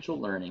experiential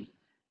learning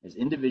as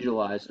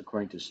individualized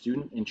according to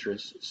student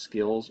interests,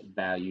 skills,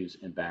 values,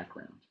 and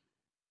background.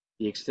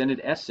 The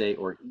extended essay,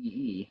 or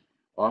EE,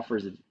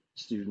 offers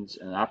students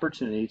an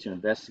opportunity to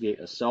investigate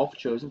a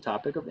self-chosen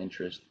topic of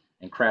interest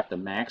and craft a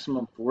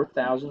maximum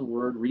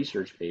 4,000-word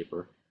research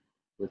paper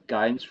with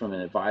guidance from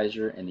an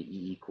advisor and the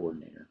EE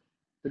coordinator.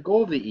 The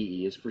goal of the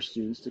EE is for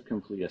students to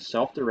complete a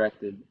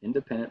self-directed,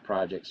 independent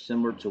project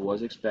similar to what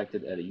is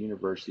expected at a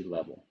university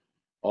level.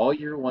 All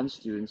Year 1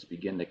 students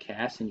begin the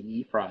CAS and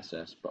EE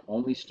process, but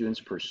only students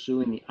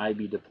pursuing the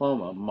IB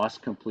diploma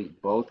must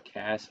complete both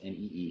CAS and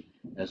EE,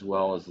 as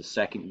well as the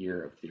second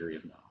year of Theory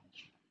of Knowledge.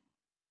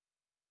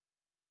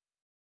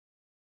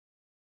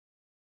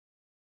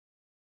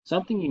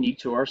 Something unique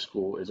to our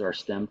school is our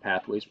STEM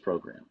Pathways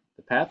program.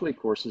 The Pathway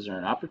courses are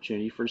an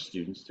opportunity for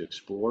students to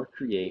explore,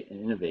 create, and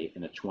innovate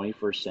in a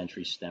 21st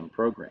century STEM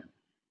program.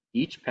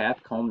 Each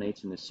path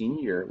culminates in the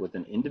senior year with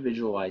an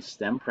individualized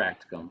STEM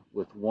practicum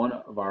with one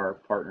of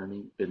our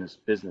partnering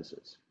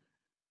businesses.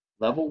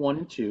 Level 1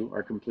 and 2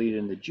 are completed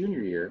in the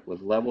junior year,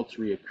 with Level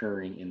 3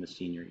 occurring in the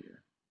senior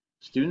year.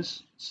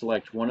 Students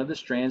select one of the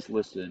strands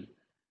listed,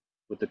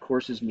 with the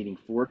courses meeting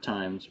 4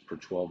 times per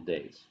 12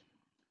 days.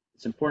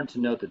 It's important to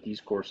note that these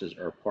courses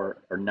are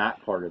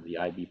not part of the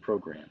IB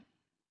program.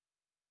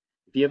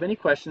 If you have any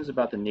questions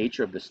about the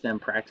nature of the STEM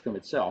practicum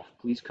itself,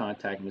 please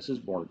contact Mrs.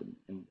 Bornman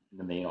in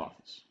the main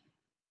office.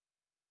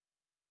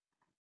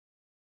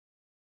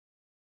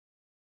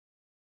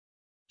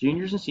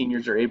 Juniors and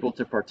seniors are able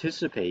to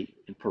participate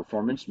in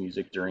performance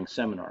music during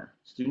seminar.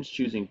 Students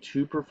choosing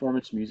 2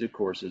 performance music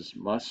courses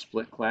must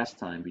split class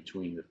time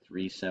between the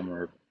 3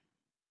 seminar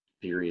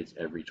periods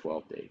every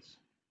 12 days.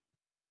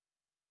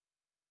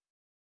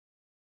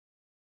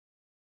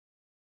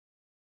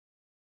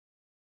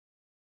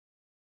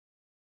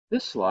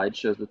 This slide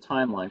shows the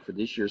timeline for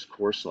this year's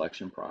course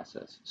selection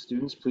process.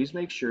 Students, please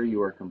make sure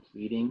you are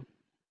completing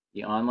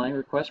the online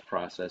request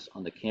process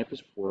on the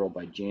campus portal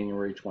by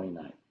January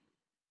 29th.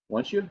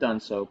 Once you have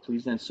done so,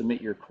 please then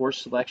submit your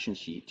course selection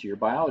sheet to your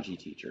biology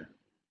teacher.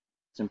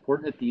 It's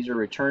important that these are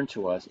returned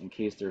to us in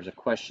case there's a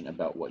question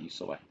about what you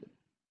selected.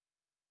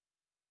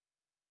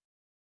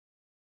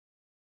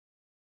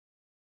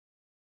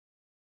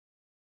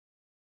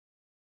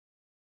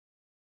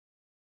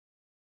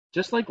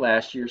 Just like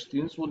last year,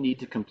 students will need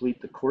to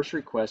complete the course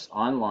request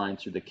online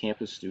through the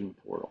campus student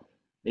portal.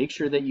 Make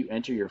sure that you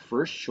enter your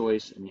first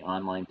choice in the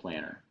online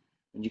planner.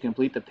 When you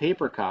complete the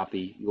paper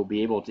copy, you will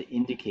be able to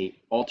indicate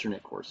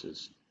alternate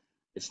courses.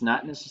 It's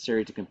not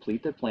necessary to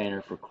complete the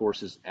planner for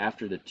courses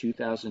after the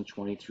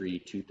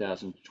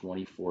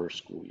 2023-2024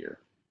 school year.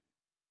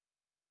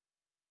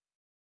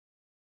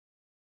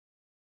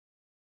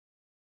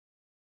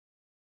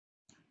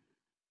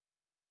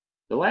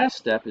 The last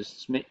step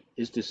is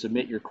to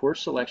submit your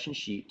course selection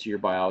sheet to your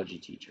biology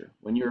teacher.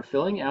 When you are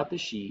filling out the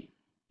sheet,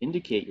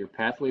 indicate your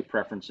pathway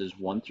preferences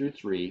 1 through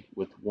 3,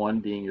 with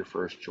 1 being your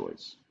first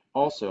choice.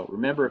 Also,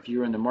 remember, if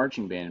you are in the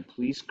marching band,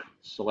 please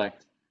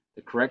select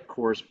the correct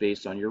course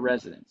based on your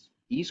residence.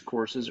 East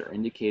courses are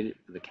indicated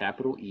with a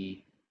capital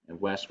E and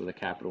West with a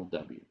capital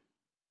W.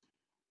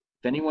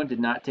 If anyone did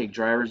not take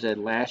driver's ed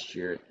last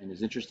year and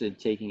is interested in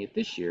taking it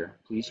this year,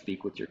 please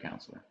speak with your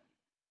counselor.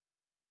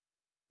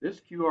 This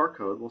QR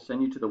code will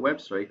send you to the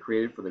website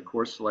created for the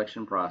course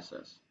selection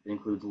process. It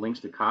includes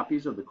links to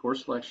copies of the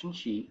course selection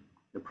sheet,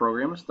 the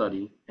program of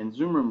study, and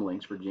Zoom room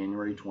links for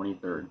January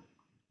 23rd.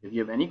 If you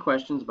have any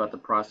questions about the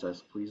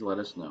process, please let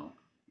us know.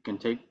 You can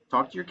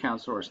talk to your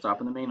counselor or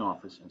stop in the main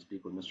office and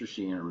speak with Mr.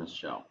 Sheehan or Ms.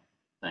 Shell.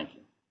 Thank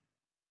you.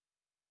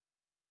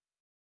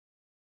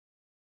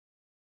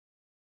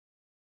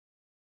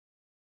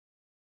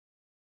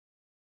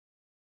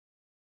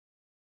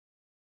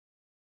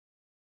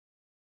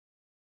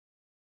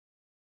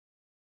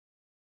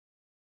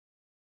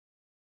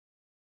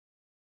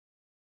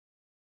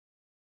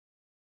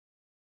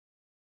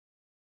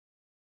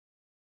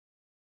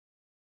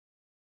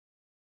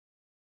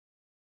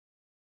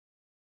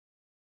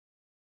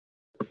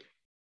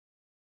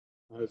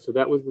 So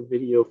that was the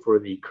video for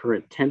the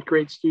current 10th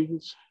grade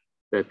students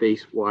that they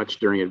watched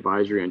during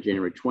advisory on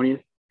January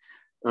 20th.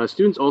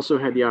 Students also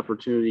had the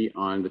opportunity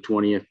on the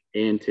 20th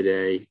and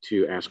today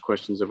to ask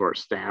questions of our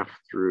staff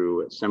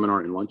through seminar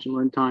and lunch and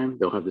learn time.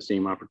 They'll have the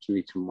same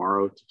opportunity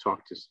tomorrow to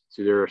talk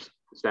to their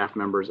staff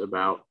members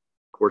about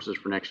courses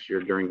for next year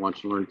during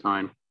lunch and learn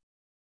time.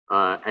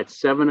 At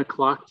 7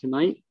 o'clock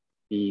tonight,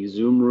 the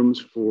Zoom rooms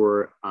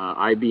for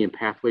IB and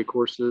pathway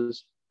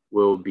courses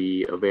will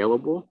be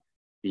available.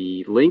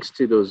 The links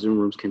to those Zoom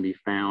rooms can be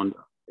found,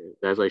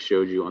 as I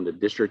showed you, on the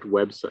district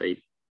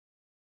website.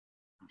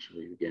 I'll show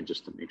you again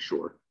just to make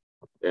sure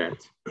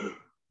that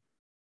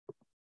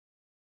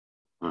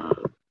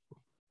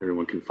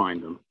everyone can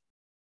find them.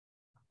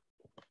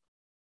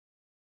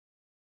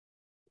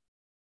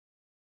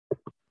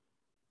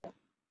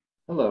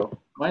 Hello,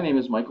 my name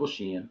is Michael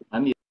Sheehan.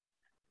 Sorry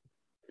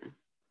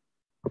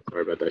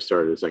about that, I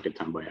started a second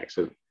time by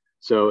accident.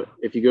 So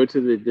if you go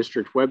to the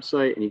district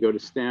website and you go to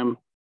STEM,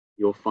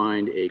 you'll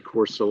find a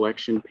course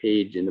selection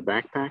page in the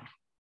backpack.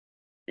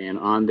 And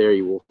on there,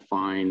 you will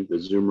find the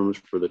Zoom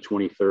rooms for the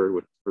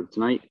 23rd for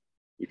tonight.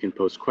 You can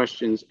post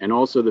questions. And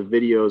also the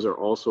videos are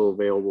also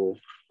available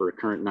for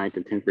current 9th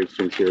and 10th grade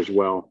students here as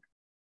well,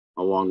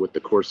 along with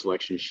the course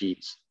selection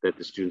sheets that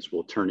the students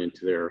will turn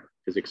into their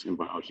physics and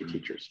biology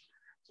teachers.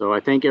 So I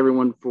thank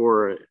everyone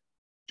for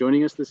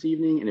joining us this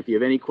evening. And if you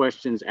have any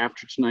questions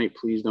after tonight,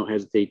 please don't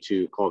hesitate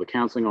to call the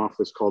counseling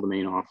office, call the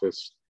main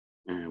office,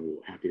 and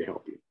we're happy to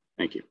help you.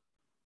 Thank you.